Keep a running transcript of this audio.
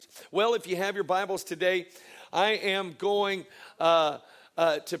Well, if you have your Bibles today, I am going to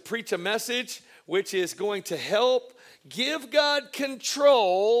preach a message which is going to help give God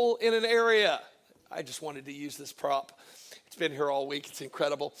control in an area. I just wanted to use this prop. It's been here all week. It's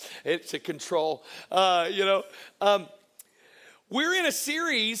incredible. It's a control. We're in a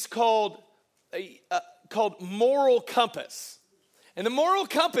series called Moral Compass. And the moral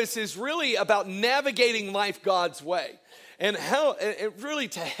compass is really about navigating life God's way. And how really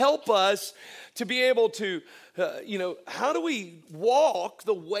to help us to be able to, how do we walk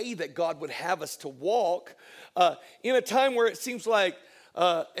the way that God would have us to walk in a time where it seems like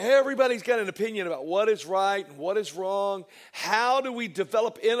everybody's got an opinion about what is right and what is wrong. How do we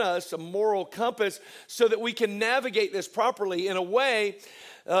develop in us a moral compass so that we can navigate this properly in a way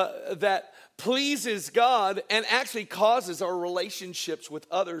that pleases God and actually causes our relationships with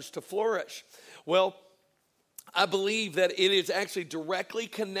others to flourish? Well, I believe that it is actually directly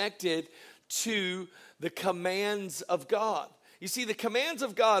connected to the commands of God. You see, the commands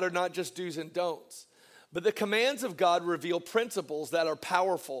of God are not just do's and don'ts, but the commands of God reveal principles that are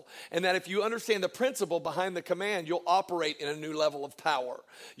powerful, and that if you understand the principle behind the command, you'll operate in a new level of power.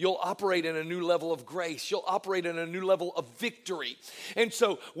 You'll operate in a new level of grace. You'll operate in a new level of victory. And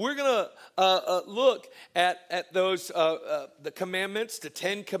so we're going to look at those, the commandments, the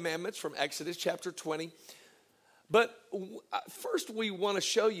 10 commandments from Exodus chapter 20. But first we want to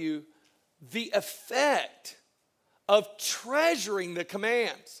show you the effect of treasuring the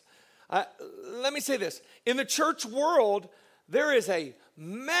commands. Let me say this. In the church world, there is a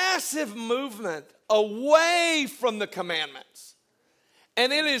massive movement away from the commandments.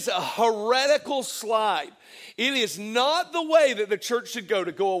 And it is a heretical slide. It is not the way that the church should go,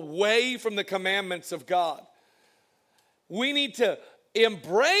 to go away from the commandments of God. We need to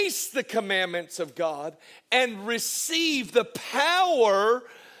embrace the commandments of God and receive the power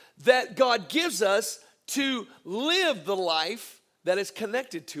that God gives us to live the life that is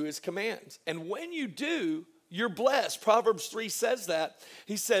connected to his commands. And when you do, you're blessed. Proverbs 3 says that.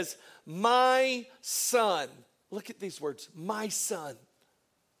 He says, my son. Look at these words, my son.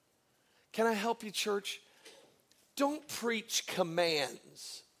 Can I help you, church? Don't preach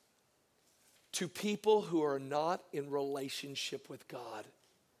commands to people who are not in relationship with God.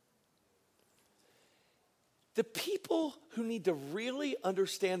 The people who need to really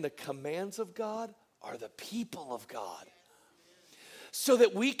understand the commands of God are the people of God, so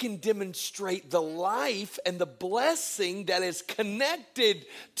that we can demonstrate the life and the blessing that is connected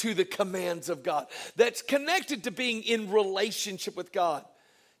to the commands of God, that's connected to being in relationship with God.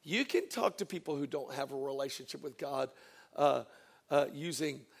 You can talk to people who don't have a relationship with God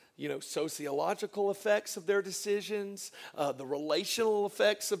using sociological effects of their decisions, the relational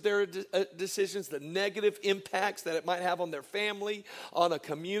effects of their decisions, the negative impacts that it might have on their family, on a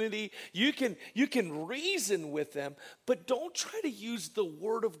community. You can reason with them, but don't try to use the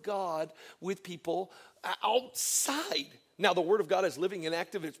Word of God with people outside. Now, the Word of God is living and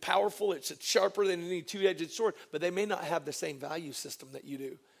active. It's powerful. It's sharper than any two-edged sword, but they may not have the same value system that you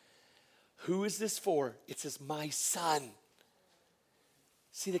do. Who is this for? It says, my son.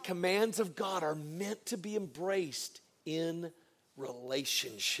 See, the commands of God are meant to be embraced in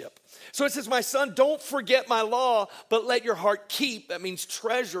relationship. So it says, my son, don't forget my law, but let your heart keep. That means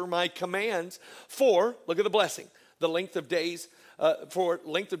treasure my commands for, look at the blessing, the length of days, for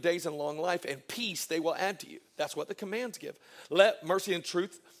length of days and long life, and peace they will add to you. That's what the commands give. Let mercy and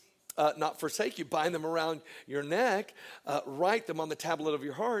truth not forsake you. Bind them around your neck. Write them on the tablet of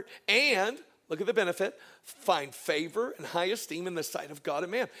your heart. And look at the benefit. Find favor and high esteem in the sight of God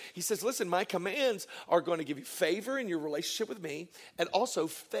and man. He says, listen, my commands are going to give you favor in your relationship with me, and also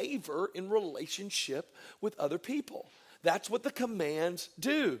favor in relationship with other people. That's what the commands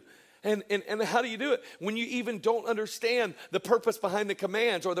do. And how do you do it? When you even don't understand the purpose behind the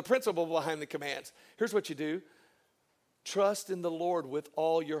commands or the principle behind the commands. Here's what you do. Trust in the Lord with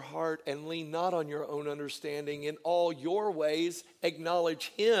all your heart and lean not on your own understanding. In all your ways,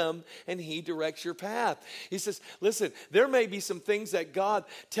 acknowledge him and he directs your path. He says, listen, there may be some things that God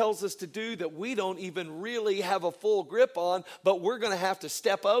tells us to do that we don't even really have a full grip on, but we're going to have to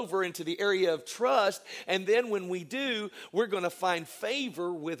step over into the area of trust. And then when we do, we're going to find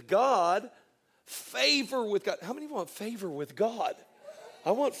favor with God. Favor with God. How many want favor with God?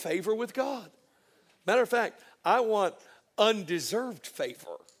 I want favor with God. Matter of fact, I want undeserved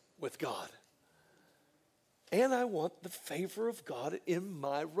favor with God. And I want the favor of God in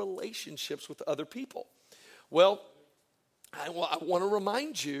my relationships with other people. Well, I want to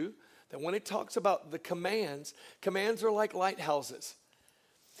remind you that when it talks about the commands are like lighthouses.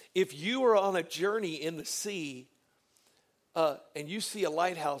 If you are on a journey in the sea, and you see a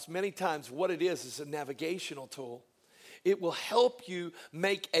lighthouse, many times what it is a navigational tool. It will help you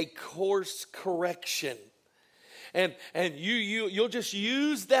make a course correction. And you'll just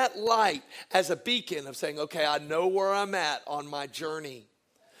use that light as a beacon of saying, okay, I know where I'm at on my journey.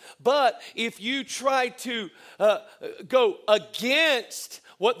 But if you try to go against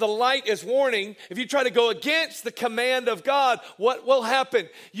what the light is warning, if you try to go against the command of God, what will happen?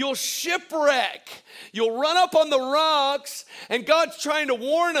 You'll shipwreck. You'll run up on the rocks, and God's trying to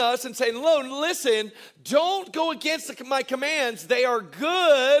warn us and saying, listen, don't go against my commands. They are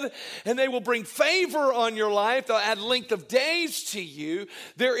good, and they will bring favor on your life. They'll add length of days to you.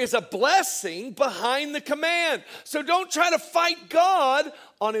 There is a blessing behind the command. So don't try to fight God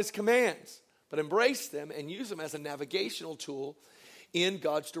on his commands, but embrace them and use them as a navigational tool in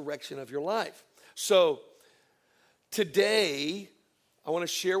God's direction of your life. So today, I want to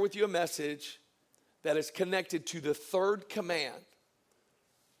share with you a message that is connected to the third command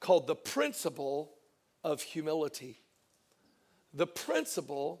called the principle of humility. The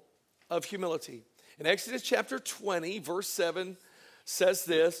principle of humility. In Exodus chapter 20, verse 7 says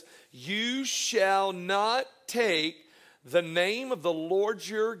this, "You shall not take the name of the Lord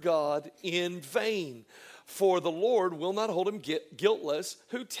your God in vain, for the Lord will not hold him guiltless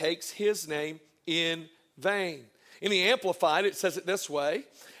who takes his name in vain." In the Amplified, it says it this way.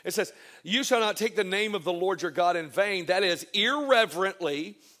 It says, "You shall not take the name of the Lord your God in vain," that is,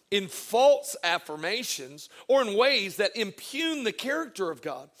 irreverently, in false affirmations, or in ways that impugn the character of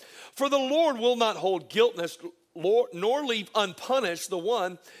God. "For the Lord will not hold guiltless, nor leave unpunished the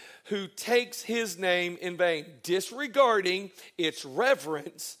one who takes his name in vain," disregarding its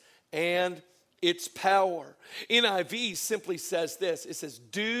reverence and its power. NIV simply says this. It says,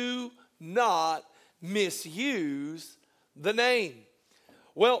 "Do not misuse the name."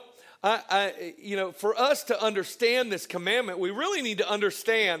 Well, for us to understand this commandment, we really need to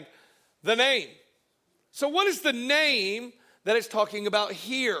understand the name. So what is the name that it's talking about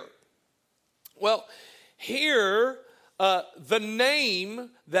here? Well, here, the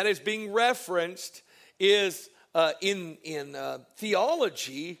name that is being referenced is in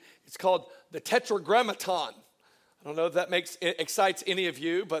theology, it's called the Tetragrammaton. I don't know if that excites any of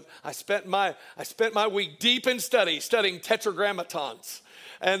you, but I spent my week deep in studying tetragrammatons.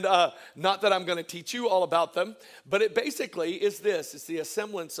 And not that I'm going to teach you all about them, but it basically is this. It's the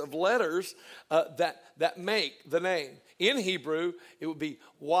assemblance of letters that make the name. In Hebrew, it would be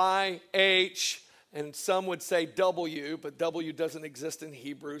YH, and some would say W, but W doesn't exist in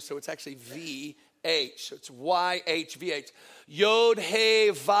Hebrew, so it's actually VH. So it's YHVH. Yod He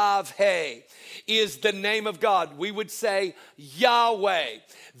Vav He is the name of God. We would say Yahweh.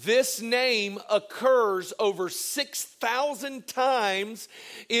 This name occurs over 6,000 times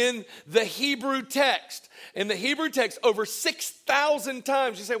in the Hebrew text. In the Hebrew text, over 6,000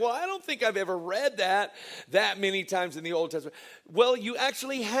 times. You say, well, I don't think I've ever read that many times in the Old Testament. Well, you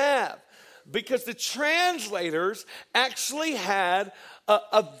actually have. Because the translators actually had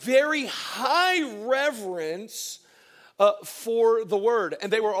a very high reverence for the word.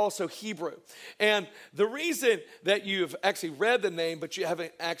 And they were also Hebrew. And the reason that you've actually read the name, but you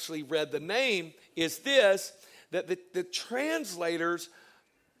haven't actually read the name, is this, that the translators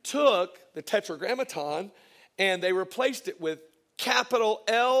took the Tetragrammaton and they replaced it with capital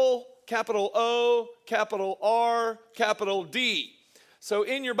L, capital O, capital R, capital D. So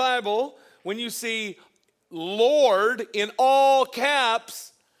in your Bible, when you see Lord in all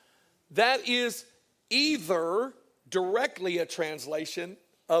caps, that is either directly a translation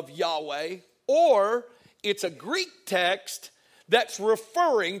of Yahweh, or it's a Greek text that's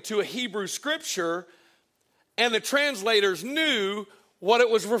referring to a Hebrew scripture, and the translators knew what it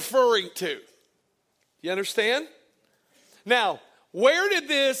was referring to. You understand? Now, where did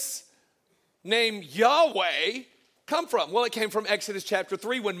this name Yahweh come from? Well, it came from Exodus chapter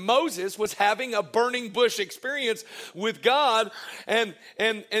 3 when Moses was having a burning bush experience with God, and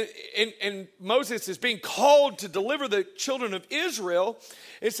Moses is being called to deliver the children of Israel.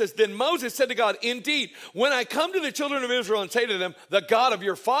 It says, then Moses said to God, indeed, when I come to the children of Israel and say to them, the God of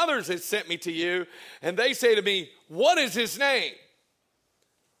your fathers has sent me to you, and they say to me, what is his name?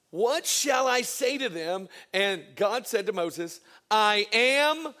 What shall I say to them? And God said to Moses, I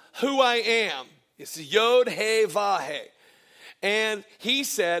am who I am. It's Yod He Vah He. And he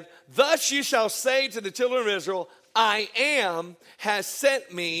said, thus you shall say to the children of Israel, I am has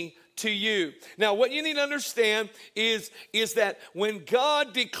sent me to you. Now, what you need to understand is that when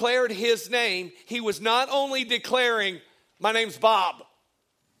God declared his name, he was not only declaring, my name's Bob.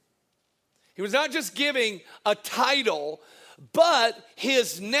 He was not just giving a title, but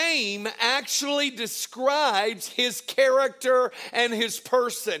his name actually describes his character and his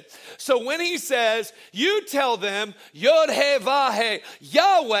person. So when he says, you tell them, Yod-Heh-Vah-Heh,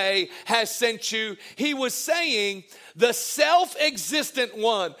 Yahweh has sent you, he was saying, the self-existent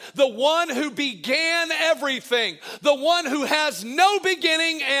one, the one who began everything, the one who has no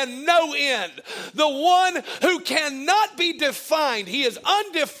beginning and no end, the one who cannot be defined. He is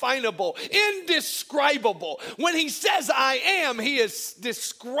undefinable, indescribable. When he says I am, he is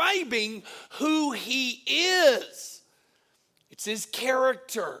describing who he is. It's his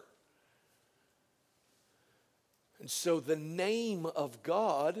character. And so the name of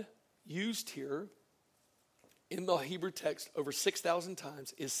God used here in the Hebrew text over 6,000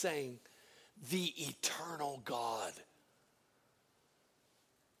 times is saying the eternal God,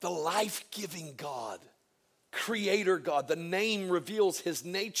 the life-giving God, creator God. The name reveals his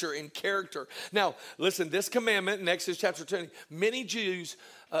nature and character. Now, listen, this commandment in Exodus chapter 20, many Jews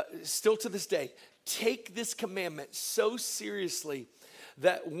still to this day take this commandment so seriously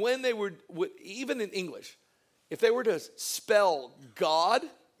that when they would, even in English, if they were to spell God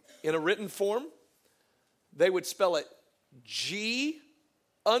in a written form, they would spell it G_D.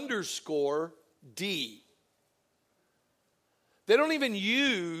 They don't even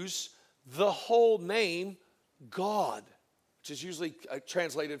use the whole name God, which is usually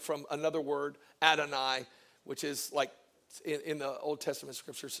translated from another word, Adonai, which is like in the Old Testament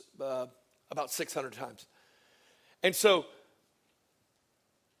scriptures about 600 times. And so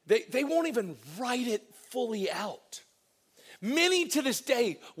they won't even write it fully out. Many to this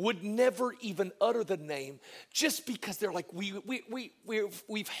day would never even utter the name just because they're like,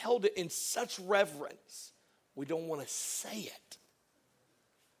 we've held it in such reverence, we don't want to say it.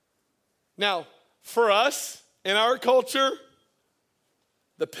 Now, for us, in our culture,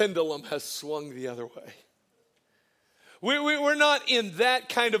 the pendulum has swung the other way. We're not in that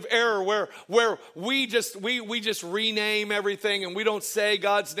kind of era where we just rename everything and we don't say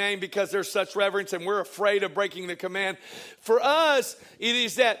God's name because there's such reverence and we're afraid of breaking the command. For us, it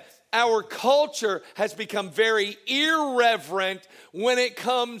is that our culture has become very irreverent when it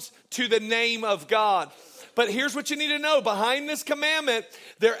comes to the name of God. But here's what you need to know. Behind this commandment,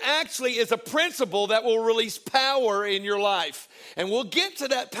 there actually is a principle that will release power in your life. And we'll get to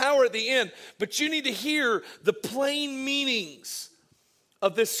that power at the end. But you need to hear the plain meanings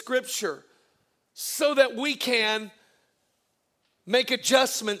of this scripture so that we can make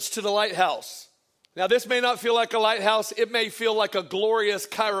adjustments to the lighthouse. Now, this may not feel like a lighthouse. It may feel like a glorious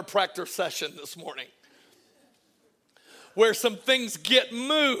chiropractor session this morning, where some things get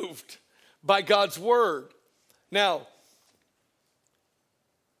moved by God's word. Now,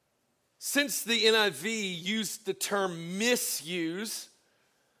 since the NIV used the term misuse,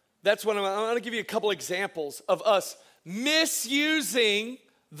 that's what I'm going to give you a couple examples of us misusing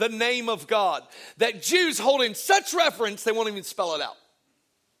the name of God that Jews hold in such reverence they won't even spell it out.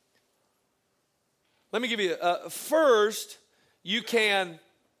 Let me give you, first, you can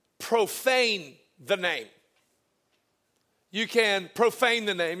profane the name. You can profane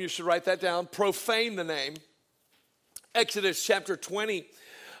the name. You should write that down. Profane the name. Exodus chapter 20,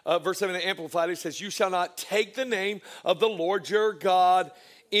 verse 7, Amplified, it says, you shall not take the name of the Lord your God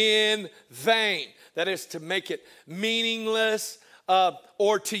in vain. That is to make it meaningless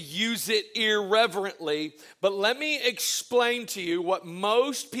or to use it irreverently. But let me explain to you what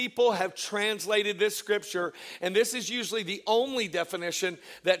most people have translated this scripture, and this is usually the only definition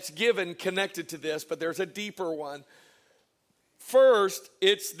that's given connected to this, but there's a deeper one. First,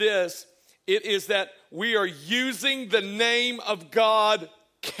 it's this. It is that we are using the name of God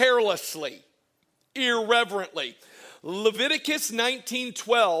carelessly, irreverently. Leviticus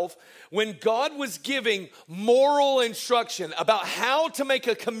 19:12, when God was giving moral instruction about how to make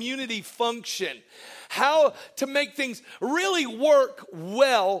a community function, how to make things really work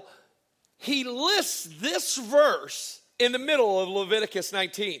well, he lists this verse in the middle of Leviticus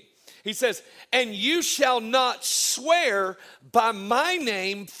 19. He says, and you shall not swear by my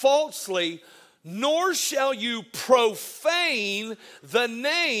name falsely, nor shall you profane the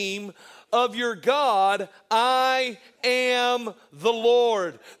name of your God. I am the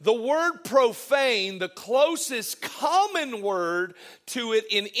Lord. The word profane, the closest common word to it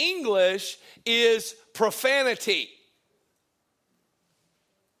in English is profanity.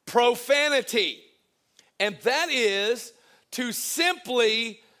 Profanity. And that is to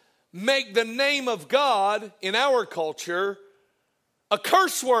simply make the name of God in our culture a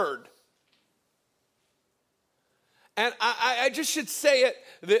curse word. And I just should say it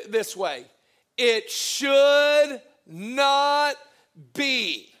this way. It should not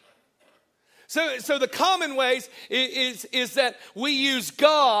be. So the common ways is that we use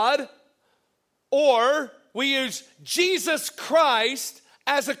God or we use Jesus Christ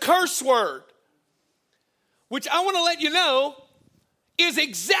as a curse word, which I want to let you know is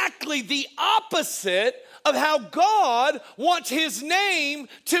exactly the opposite of how God wants his name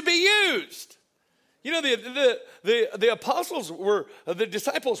to be used. You know, the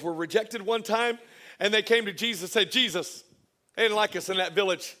disciples were rejected one time, and they came to Jesus and said, Jesus, they didn't like us in that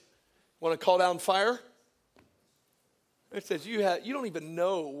village. Want to call down fire? It says, you don't even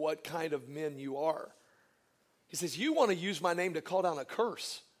know what kind of men you are. He says, you want to use my name to call down a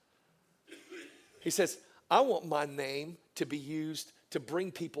curse. He says, I want my name to be used to bring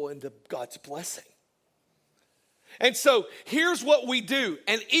people into God's blessing. And so here's what we do.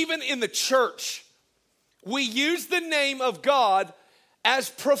 And even in the church, we use the name of God as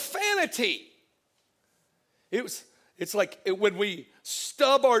profanity. It's like when we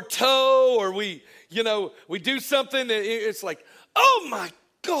stub our toe or we do something, it's like, oh my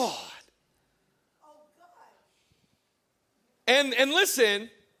God. And listen,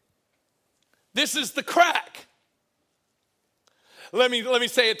 this is the crack. Let me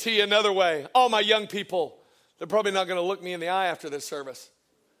say it to you another way. All my young people, they're probably not going to look me in the eye after this service.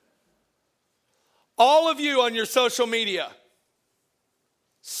 All of you on your social media,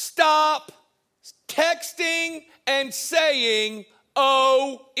 stop texting and saying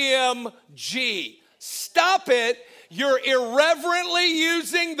OMG. Stop it. You're irreverently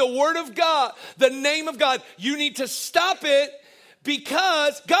using the word of God, the name of God. You need to stop it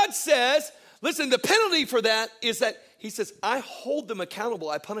because God says, listen, the penalty for that is that he says, I hold them accountable.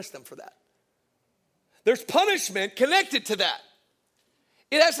 I punish them for that. There's punishment connected to that.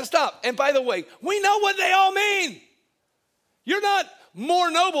 It has to stop. And by the way, we know what they all mean. You're not more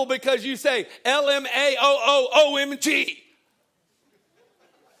noble because you say LMAOOOMG.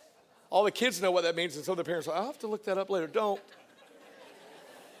 All the kids know what that means, and some of the parents are, I'll have to look that up later. Don't.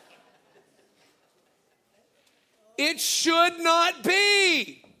 It should not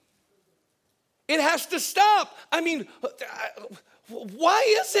be. It has to stop. I mean,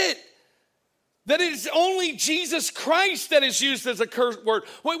 why is it that it is only Jesus Christ that is used as a curse word?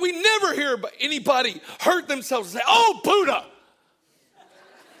 We never hear anybody hurt themselves and say, oh, Buddha.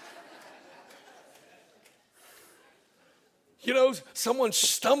 You know, someone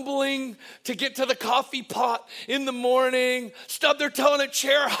stumbling to get to the coffee pot in the morning, stub their toe in a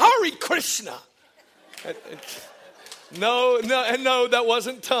chair, Hare Krishna. No, that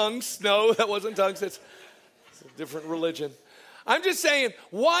wasn't tongues. No, that wasn't tongues. It's a different religion. I'm just saying,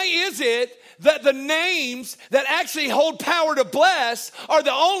 why is it that the names that actually hold power to bless are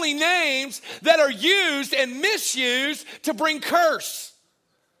the only names that are used and misused to bring curse?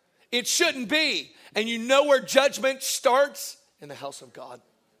 It shouldn't be. And you know where judgment starts? In the house of God.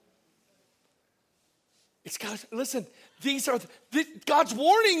 It's God. Listen, God's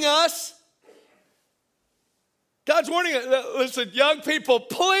warning us. God's warning us. Listen, young people,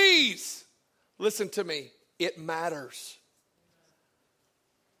 please listen to me. It matters.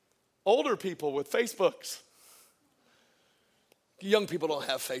 Older people with Facebooks. Young people don't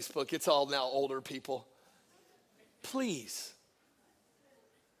have Facebook. It's all now older people. Please.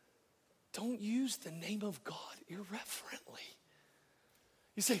 Don't use the name of God irreverently.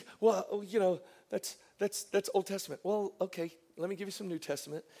 You say, well, you know, that's Old Testament. Well, okay, let me give you some New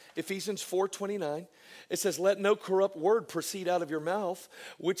Testament. Ephesians 4:29. It says, let no corrupt word proceed out of your mouth,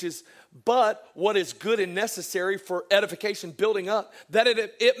 but what is good and necessary for edification, building up, that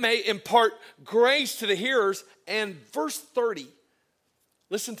it may impart grace to the hearers. And verse 30,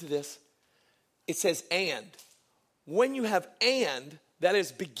 listen to this. It says, and. When you have and, that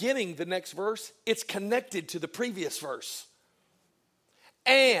is beginning the next verse, it's connected to the previous verse.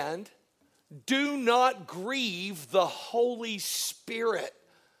 And do not grieve the Holy Spirit,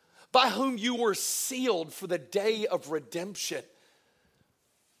 by whom you were sealed for the day of redemption.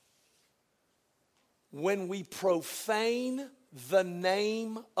 When we profane the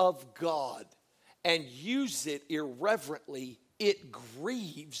name of God and use it irreverently, it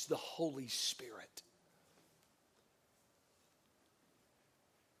grieves the Holy Spirit.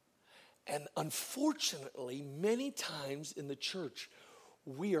 And unfortunately, many times in the church,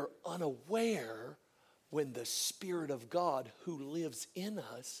 we are unaware when the Spirit of God who lives in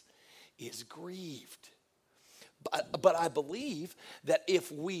us is grieved. But I believe that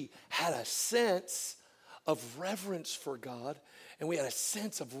if we had a sense of reverence for God, and we had a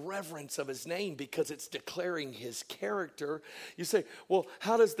sense of reverence of his name because it's declaring his character. You say, well,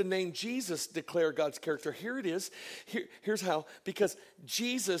 how does the name Jesus declare God's character? Here it is. Here's how. Because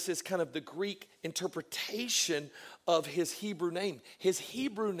Jesus is kind of the Greek interpretation of his Hebrew name. His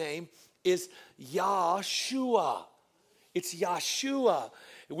Hebrew name is Yahshua. It's Yahshua,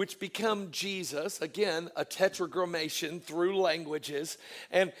 which become Jesus. Again, a tetragrammation through languages.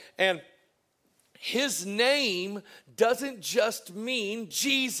 And his name doesn't just mean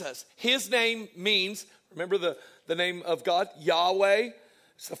Jesus. His name means, remember the name of God, Yahweh.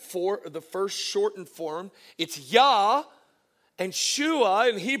 It's the first shortened form. It's Yah, and Shua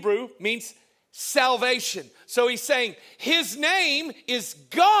in Hebrew means salvation. So he's saying his name is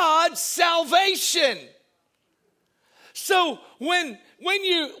God's salvation. So when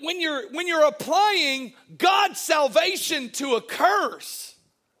you're applying God's salvation to a curse,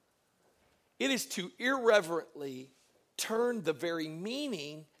 it is to irreverently turn the very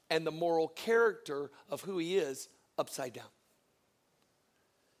meaning and the moral character of who he is upside down.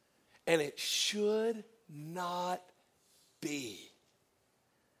 And it should not be.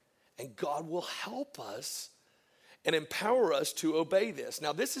 And God will help us and empower us to obey this.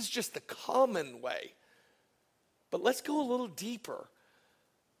 Now, this is just the common way. But let's go a little deeper.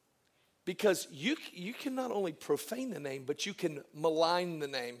 Because you can not only profane the name, but you can malign the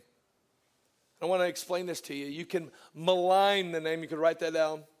name. I want to explain this to you. You can malign the name. You can write that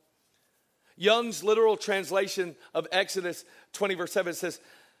down. Young's literal translation of Exodus 20 verse 7 says,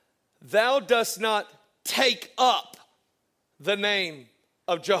 "Thou dost not take up the name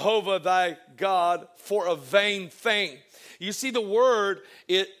of Jehovah thy God for a vain thing." You see the word,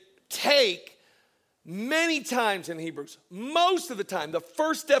 take, many times in Hebrews. Most of the time, the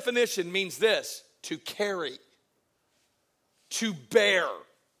first definition means this: to carry, to bear.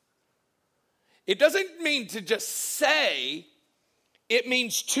 It doesn't mean to just say, it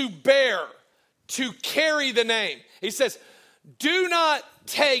means to bear, to carry the name. He says, do not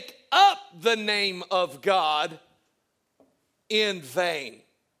take up the name of God in vain.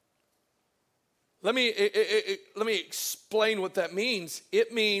 Let me explain what that means.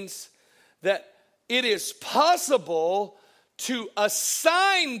 It means that it is possible to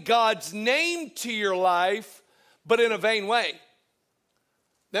assign God's name to your life, but in a vain way.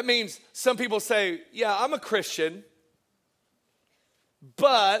 That means some people say, yeah, I'm a Christian,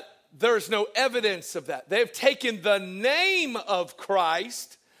 but there's no evidence of that. They've taken the name of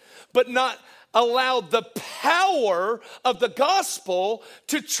Christ, but not allowed the power of the gospel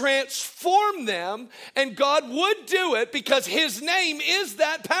to transform them, and God would do it because his name is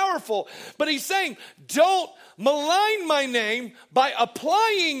that powerful. But he's saying, don't malign my name by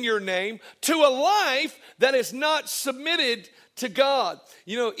applying your name to a life that is not submitted to God.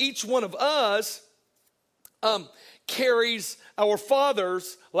 You know, each one of us carries our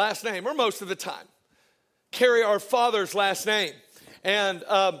father's last name, or most of the time, carry our father's last name. And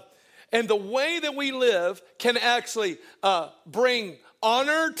the way that we live can actually bring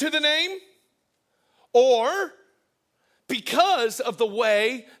honor to the name, or because of the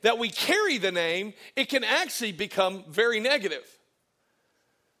way that we carry the name, it can actually become very negative.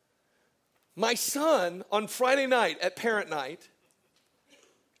 My son, on Friday night at parent night,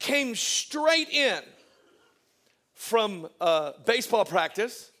 came straight in from baseball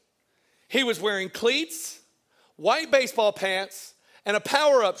practice. He was wearing cleats, white baseball pants, and a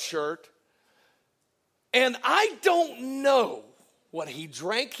power-up shirt. And I don't know what he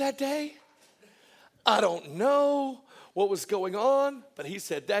drank that day. I don't know what was going on, but he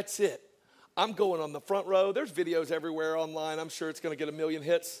said, that's it. I'm going on the front row. There's videos everywhere online. I'm sure it's going to get 1 million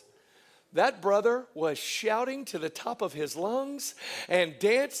hits. That brother was shouting to the top of his lungs and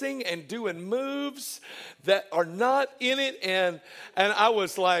dancing and doing moves that are not in it. And I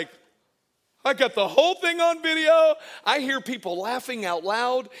was like, I got the whole thing on video. I hear people laughing out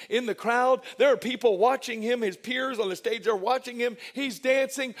loud in the crowd. There are people watching him. His peers on the stage are watching him. He's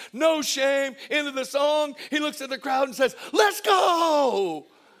dancing, no shame, into the song. He looks at the crowd and says, let's go.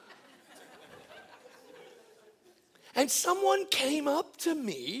 And someone came up to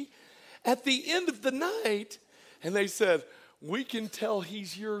me at the end of the night, and they said, we can tell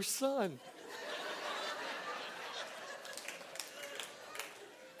he's your son.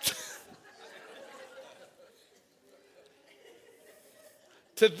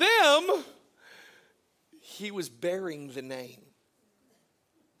 To them, he was bearing the name.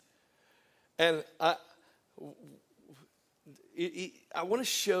 And I want to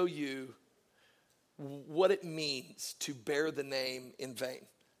show you what it means to bear the name in vain.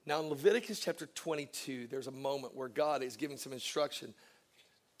 Now, in Leviticus chapter 22, there's a moment where God is giving some instruction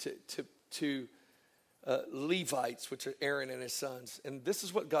to Levites, which are Aaron and his sons. And this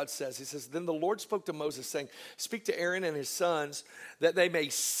is what God says. He says, then the Lord spoke to Moses, saying, speak to Aaron and his sons, that they may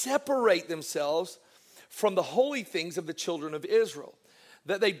separate themselves from the holy things of the children of Israel,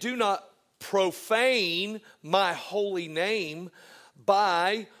 that they do not profane my holy name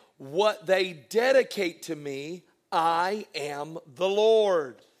by what they dedicate to me, I am the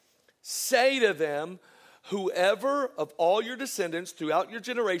Lord. Say to them, whoever of all your descendants throughout your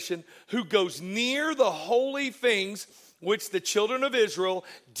generation who goes near the holy things which the children of Israel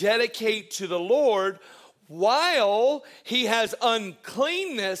dedicate to the Lord, while he has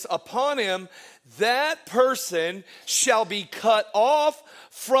uncleanness upon him, that person shall be cut off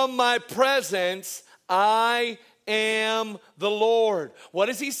from my presence. I am the Lord. What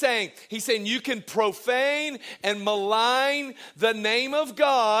is he saying? He's saying you can profane and malign the name of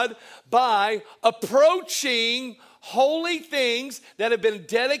God by approaching holy things that have been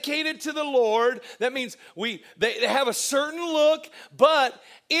dedicated to the Lord. That means they have a certain look, but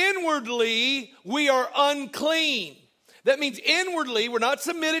inwardly we are unclean. That means inwardly we're not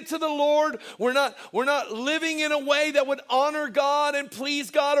submitted to the Lord. We're not living in a way that would honor God and please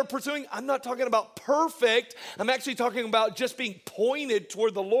God or pursuing. I'm not talking about perfect. I'm actually talking about just being pointed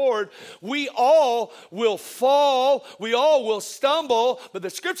toward the Lord. We all will fall. We all will stumble. But the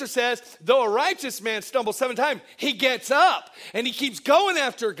scripture says, though a righteous man stumbles 7 times, he gets up and he keeps going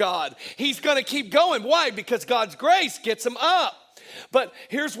after God. He's going to keep going. Why? Because God's grace gets him up. But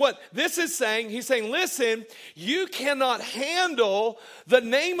here's what this is saying. He's saying, listen, you cannot handle the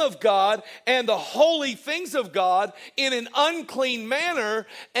name of God and the holy things of God in an unclean manner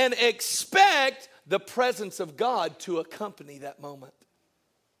and expect the presence of God to accompany that moment.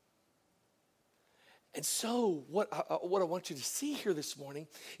 And so what I want you to see here this morning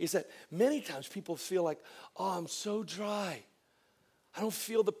is that many times people feel like, oh, I'm so dry. I don't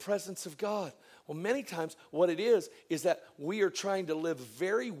feel the presence of God. Well, many times what it is that we are trying to live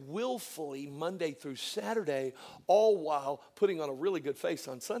very willfully Monday through Saturday, all while putting on a really good face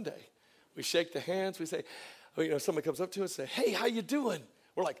on Sunday. We shake the hands. We say, somebody comes up to us and say, hey, how you doing?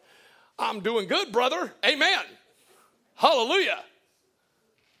 We're like, I'm doing good, brother. Amen. Hallelujah.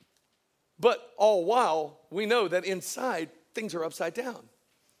 But all while we know that inside things are upside down.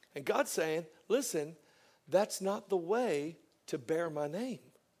 And God's saying, listen, that's not the way to bear my name.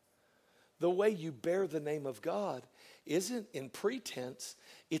 The way you bear the name of God isn't in pretense,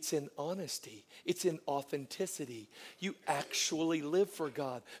 it's in honesty, it's in authenticity. You actually live for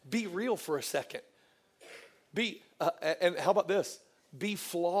God. Be real for a second. And how about this? Be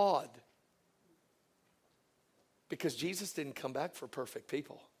flawed. Because Jesus didn't come back for perfect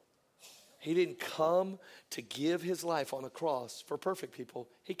people. He didn't come to give his life on a cross for perfect people.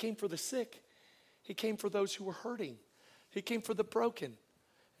 He came for the sick. He came for those who were hurting. He came for the broken.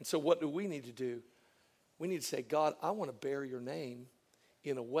 And so what do we need to do? We need to say, God, I want to bear your name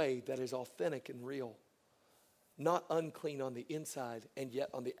in a way that is authentic and real. Not unclean on the inside, and yet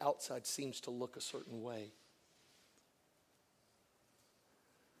on the outside seems to look a certain way.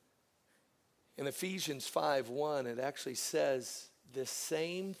 In Ephesians 5:1, it actually says this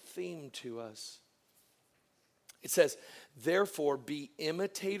same theme to us. It says, therefore, be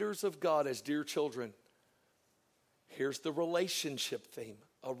imitators of God as dear children. Here's the relationship theme.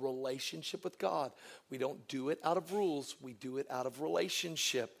 A relationship with God. We don't do it out of rules. We do it out of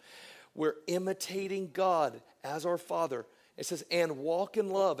relationship. We're imitating God as our Father. It says, and walk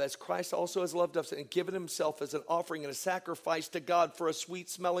in love as Christ also has loved us and given himself as an offering and a sacrifice to God for a sweet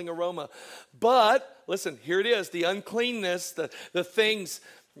smelling aroma. But, listen, here it is, the uncleanness, the things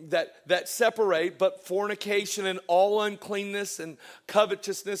that separate, but fornication and all uncleanness and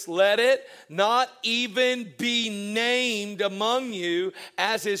covetousness, let it not even be named among you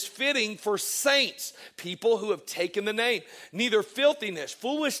as is fitting for saints, people who have taken the name. Neither filthiness,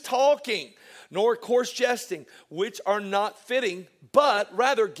 foolish talking, nor coarse jesting, which are not fitting, but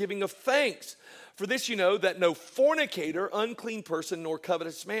rather giving of thanks. For this you know that no fornicator, unclean person, nor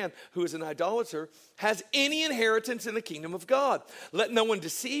covetous man who is an idolater has any inheritance in the kingdom of God. Let no one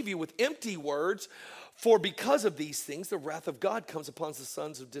deceive you with empty words, for because of these things the wrath of God comes upon the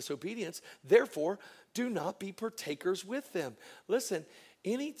sons of disobedience. Therefore, do not be partakers with them. Listen,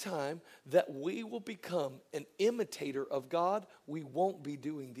 anytime that we will become an imitator of God, we won't be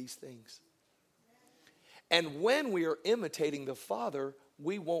doing these things. And when we are imitating the Father,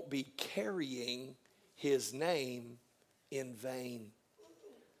 we won't be carrying his name in vain.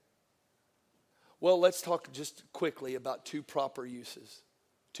 Well, let's talk just quickly about two proper uses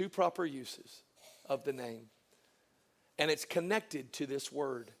of the name. And it's connected to this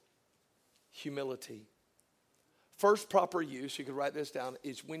word, humility. First proper use, you could write this down,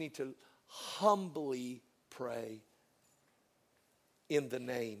 is we need to humbly pray in the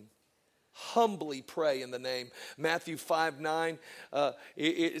name. Humbly pray in the name. Matthew 5:9,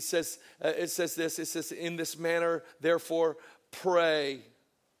 it says this. It says, in this manner, therefore, pray.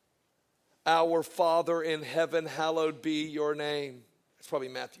 Our Father in heaven, hallowed be your name. It's probably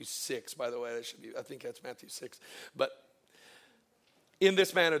Matthew 6, by the way. I think that's Matthew 6. But in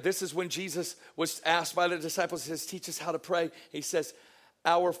this manner, this is when Jesus was asked by the disciples, he says, teach us how to pray. He says,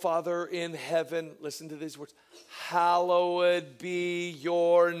 our Father in heaven, listen to these words, hallowed be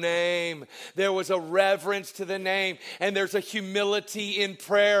your name. There was a reverence to the name, and there's a humility in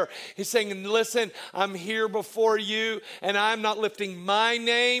prayer. He's saying, listen, I'm here before you, and I'm not lifting my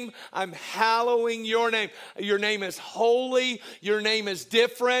name, I'm hallowing your name. Your name is holy, your name is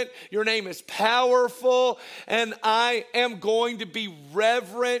different, your name is powerful, and I am going to be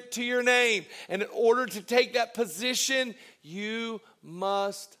reverent to your name. And in order to take that position, you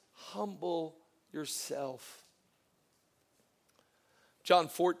must humble yourself. John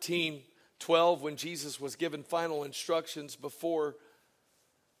 14:12, when Jesus was given final instructions before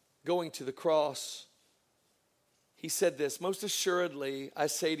going to the cross, he said this, most assuredly, I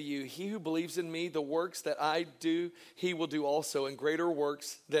say to you, he who believes in me, the works that I do, he will do also, and greater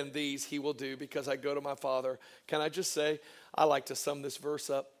works than these he will do, because I go to my Father. Can I just say, I like to sum this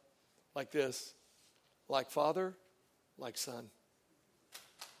verse up like this, like Father, like Son.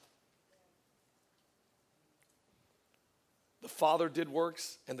 The Father did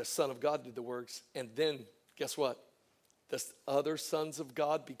works, and the Son of God did the works. And then, guess what? The other sons of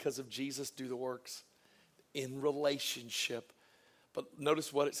God, because of Jesus, do the works in relationship. But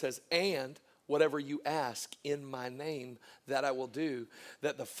notice what it says, and whatever you ask in my name, that I will do,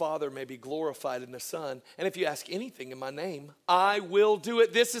 that the Father may be glorified in the Son. And if you ask anything in my name, I will do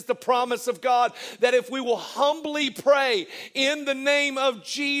it. This is the promise of God, that if we will humbly pray in the name of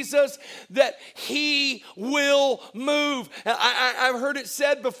Jesus, that he will move. I've heard it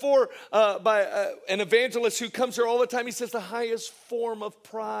said before by an evangelist who comes here all the time. He says the highest form of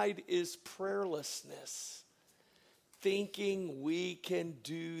pride is prayerlessness. Thinking we can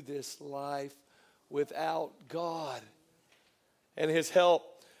do this life without God and his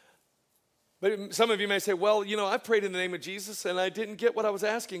help. But some of you may say, well, I prayed in the name of Jesus and I didn't get what I was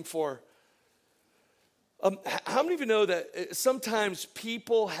asking for. How many of you know that sometimes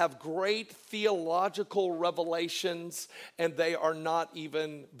people have great theological revelations and they are not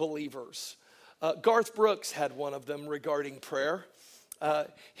even believers? Garth Brooks had one of them regarding prayer.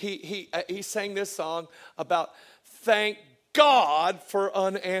 He sang this song about thank God for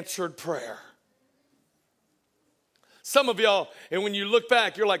unanswered prayer. Some of y'all, and when you look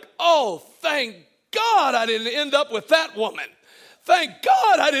back, you're like, oh, thank God I didn't end up with that woman. Thank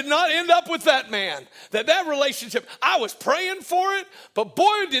God I did not end up with that man. That relationship, I was praying for it, but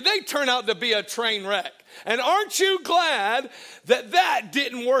boy, did they turn out to be a train wreck. And aren't you glad that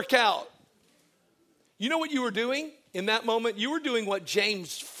didn't work out? You know what you were doing in that moment? You were doing what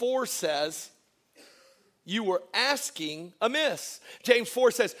James 4 says. You were asking amiss. James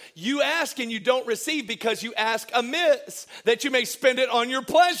 4 says, you ask and you don't receive because you ask amiss, that you may spend it on your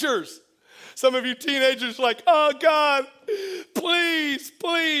pleasures. Some of you teenagers are like, oh God, please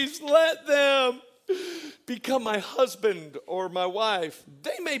let them become my husband or my wife.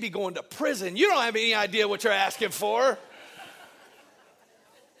 They may be going to prison. You don't have any idea what you're asking for.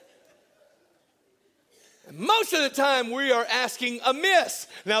 Most of the time we are asking amiss.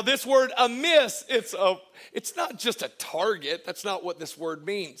 Now this word amiss, it's not just a target. That's not what this word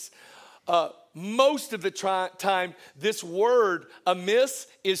means. Most of the time this word amiss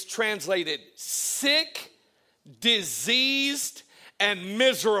is translated sick, diseased, and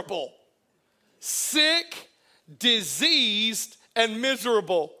miserable. Sick, diseased, and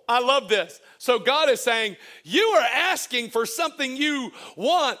miserable. I love this. So God is saying, you are asking for something you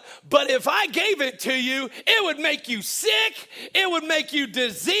want, but if I gave it to you, it would make you sick, it would make you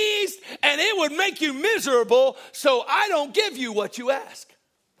diseased, and it would make you miserable, so I don't give you what you ask.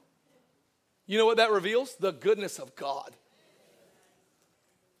 You know what that reveals? The goodness of God.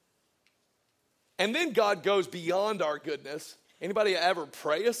 And then God goes beyond our goodness. Anybody ever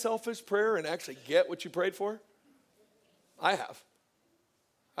pray a selfish prayer and actually get what you prayed for? I have.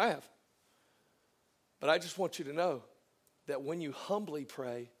 But I just want you to know that when you humbly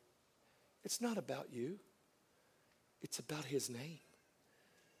pray, it's not about you. It's about his name.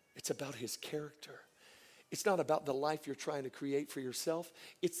 It's about his character. It's not about the life you're trying to create for yourself.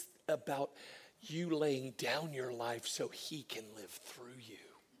 It's about you laying down your life so he can live through you.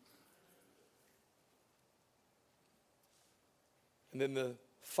 And then the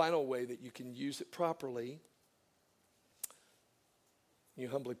final way that you can use it properly, you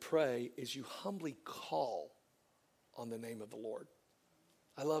humbly pray, is you humbly call on the name of the Lord.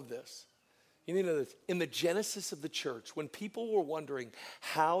 I love this. You need to know this. In the genesis of the church, when people were wondering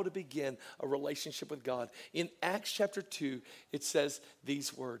how to begin a relationship with God, in Acts chapter 2, it says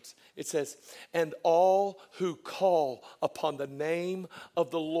these words. It says, and all who call upon the name of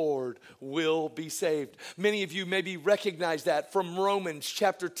the Lord will be saved. Many of you maybe recognize that from Romans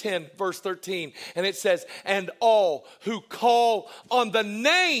chapter 10, verse 13. And it says, and all who call on the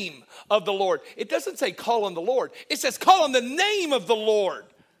name of the Lord. It doesn't say call on the Lord. It says call on the name of the Lord.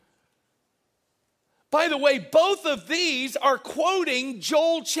 By the way, both of these are quoting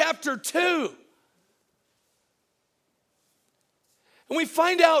Joel chapter 2. And we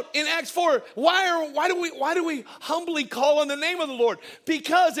find out in Acts 4, why do we humbly call on the name of the Lord?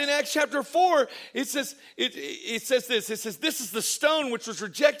 Because in Acts chapter 4, it says this. It says, this is the stone which was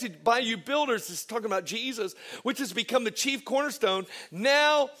rejected by you builders. This is talking about Jesus, which has become the chief cornerstone.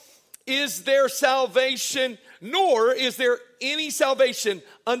 Now is there salvation, nor is there any salvation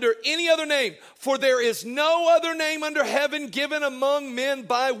under any other name, for there is no other name under heaven given among men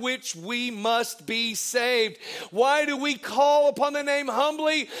by which we must be saved. Why do we call upon the name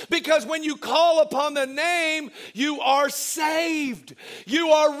humbly? Because when you call upon the name, you are saved. You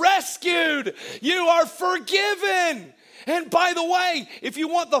are rescued. You are forgiven. And by the way, if you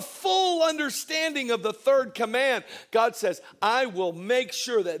want the full understanding of the third command, God says, I will make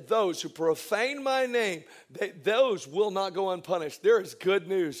sure that those who profane my name, those will not go unpunished. There is good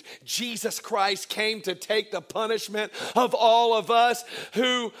news. Jesus Christ came to take the punishment of all of us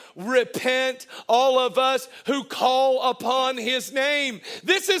who repent, all of us who call upon his name.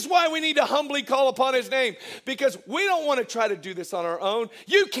 This is why we need to humbly call upon his name, because we don't want to try to do this on our own.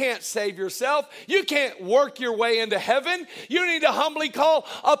 You can't save yourself. You can't work your way into heaven. You need to humbly call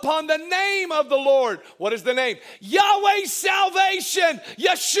upon the name of the Lord. What is the name? Yahweh's salvation,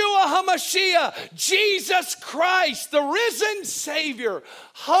 Yeshua HaMashiach, Jesus Christ, the risen Savior.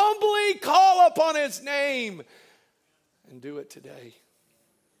 Humbly call upon his name and do it today.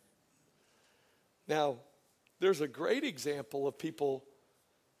 Now, there's a great example of people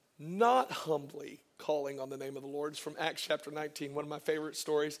not humbly calling on the name of the Lord. It's from Acts chapter 19, one of my favorite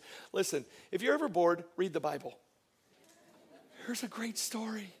stories. Listen, if you're ever bored, read the Bible. Here's a great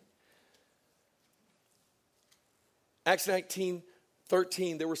story. Acts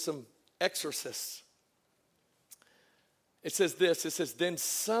 19:13, there were some exorcists. It says this, it says, then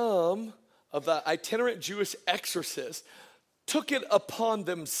some of the itinerant Jewish exorcists took it upon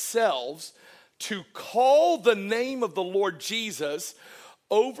themselves to call the name of the Lord Jesus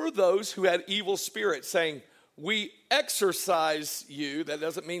over those who had evil spirits, saying, we exorcise you. That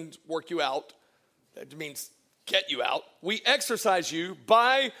doesn't mean work you out. That means get you out. We exorcise you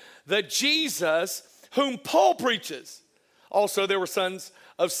by the Jesus whom Paul preaches. Also, there were sons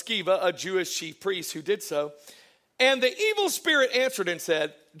of Sceva, a Jewish chief priest, who did so. And the evil spirit answered and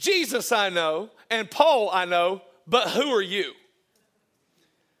said, Jesus I know, and Paul I know, but who are you?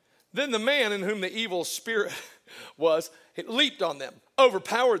 Then the man in whom the evil spirit was, it leaped on them,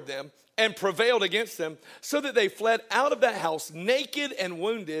 overpowered them, and prevailed against them, so that they fled out of that house naked and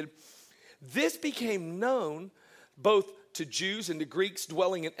wounded. This became known both to Jews and to Greeks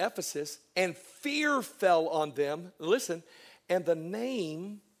dwelling in Ephesus, and fear fell on them. Listen, and the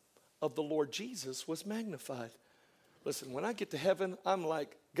name of the Lord Jesus was magnified. Listen, when I get to heaven, I'm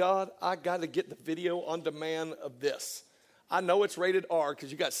like, God, I got to get the video on demand of this. I know it's rated R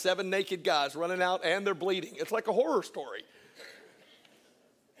because you got 7 naked guys running out and they're bleeding. It's like a horror story.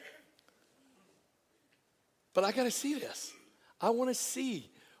 But I got to see this. I want to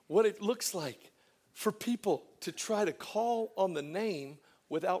see what it looks like for people to try to call on the name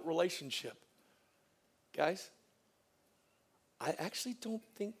without relationship. Guys, I actually don't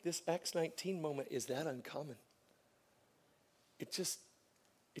think this Acts 19 moment is that uncommon. It's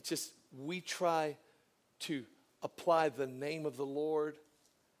just we try to apply the name of the Lord,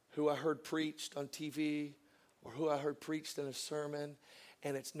 who I heard preached on TV or who I heard preached in a sermon,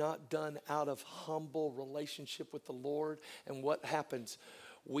 and it's not done out of humble relationship with the Lord. And what happens?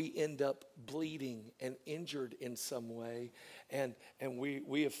 We end up bleeding and injured in some way, and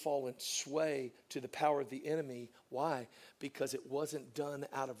we have fallen sway to the power of the enemy. Why? Because it wasn't done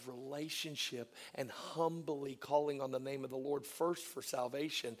out of relationship and humbly calling on the name of the Lord first for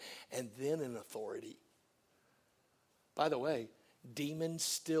salvation and then in authority. By the way, demons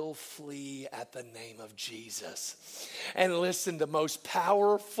still flee at the name of Jesus. And listen, the most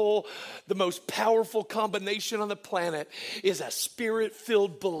powerful combination on the planet is a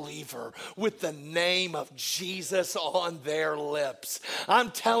spirit-filled believer with the name of Jesus on their lips. I'm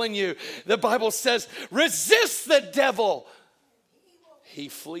telling you, the Bible says, resist the devil. He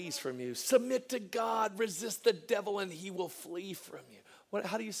flees from you. Submit to God, resist the devil, and he will flee from you.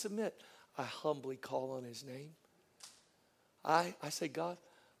 How do you submit? I humbly call on his name. I say, God,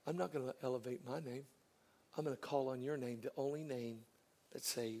 I'm not going to elevate my name. I'm going to call on your name, the only name that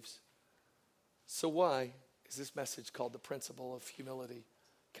saves. So why is this message called the principle of humility,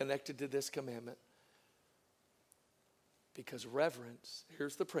 connected to this commandment? Because reverence,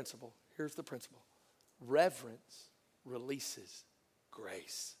 here's the principle. Reverence releases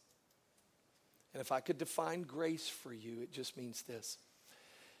grace. And if I could define grace for you, it just means this.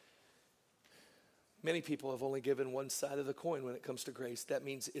 Many people have only given one side of the coin when it comes to grace. That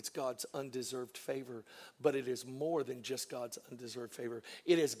means it's God's undeserved favor. But it is more than just God's undeserved favor.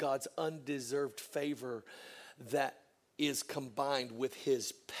 It is God's undeserved favor that is combined with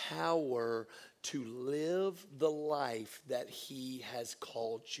his power to live the life that he has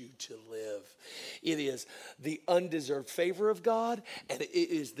called you to live. It is the undeserved favor of God, and it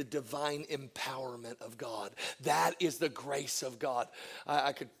is the divine empowerment of God. That is the grace of God.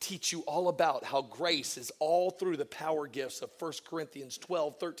 I could teach you all about how grace is all through the power gifts of 1 Corinthians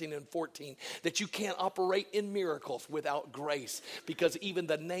 12, 13, and 14, that you can't operate in miracles without grace, because even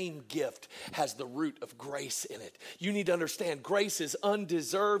the name gift has the root of grace in it. You need to understand, grace is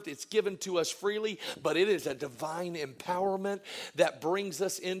undeserved. It's given to us freely, but it is a divine empowerment that brings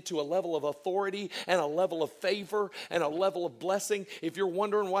us into a level of authority and a level of favor and a level of blessing. If you're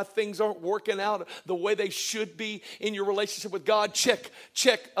wondering why things aren't working out the way they should be in your relationship with God, check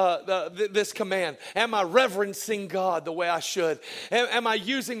this command. Am I reverencing God the way I should? Am I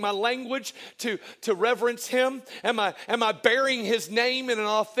using my language to reverence him? Am I bearing his name in an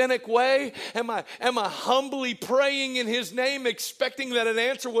authentic way? Am I humbly praying in his name, expecting that an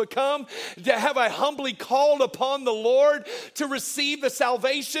answer would come? Have I humbly called upon the Lord to receive the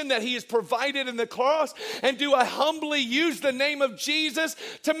salvation that he has provided in the cross? And do I humbly use the name of Jesus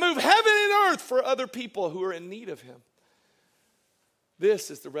to move heaven and earth for other people who are in need of him? This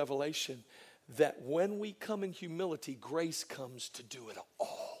is the revelation that when we come in humility, grace comes to do it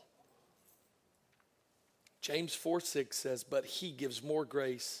all. James 4:6 says, but he gives more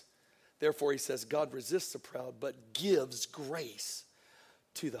grace. Therefore, he says, God resists the proud, but gives grace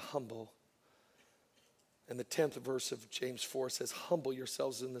to the humble. And the 10th verse of James 4 says, humble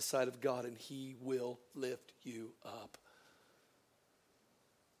yourselves in the sight of God, and he will lift you up.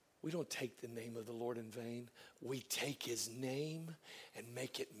 We don't take the name of the Lord in vain. We take his name and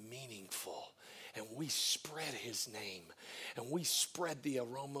make it meaningful. And we spread his name. And we spread the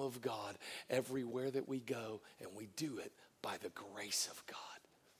aroma of God everywhere that we go. And we do it by the grace of God.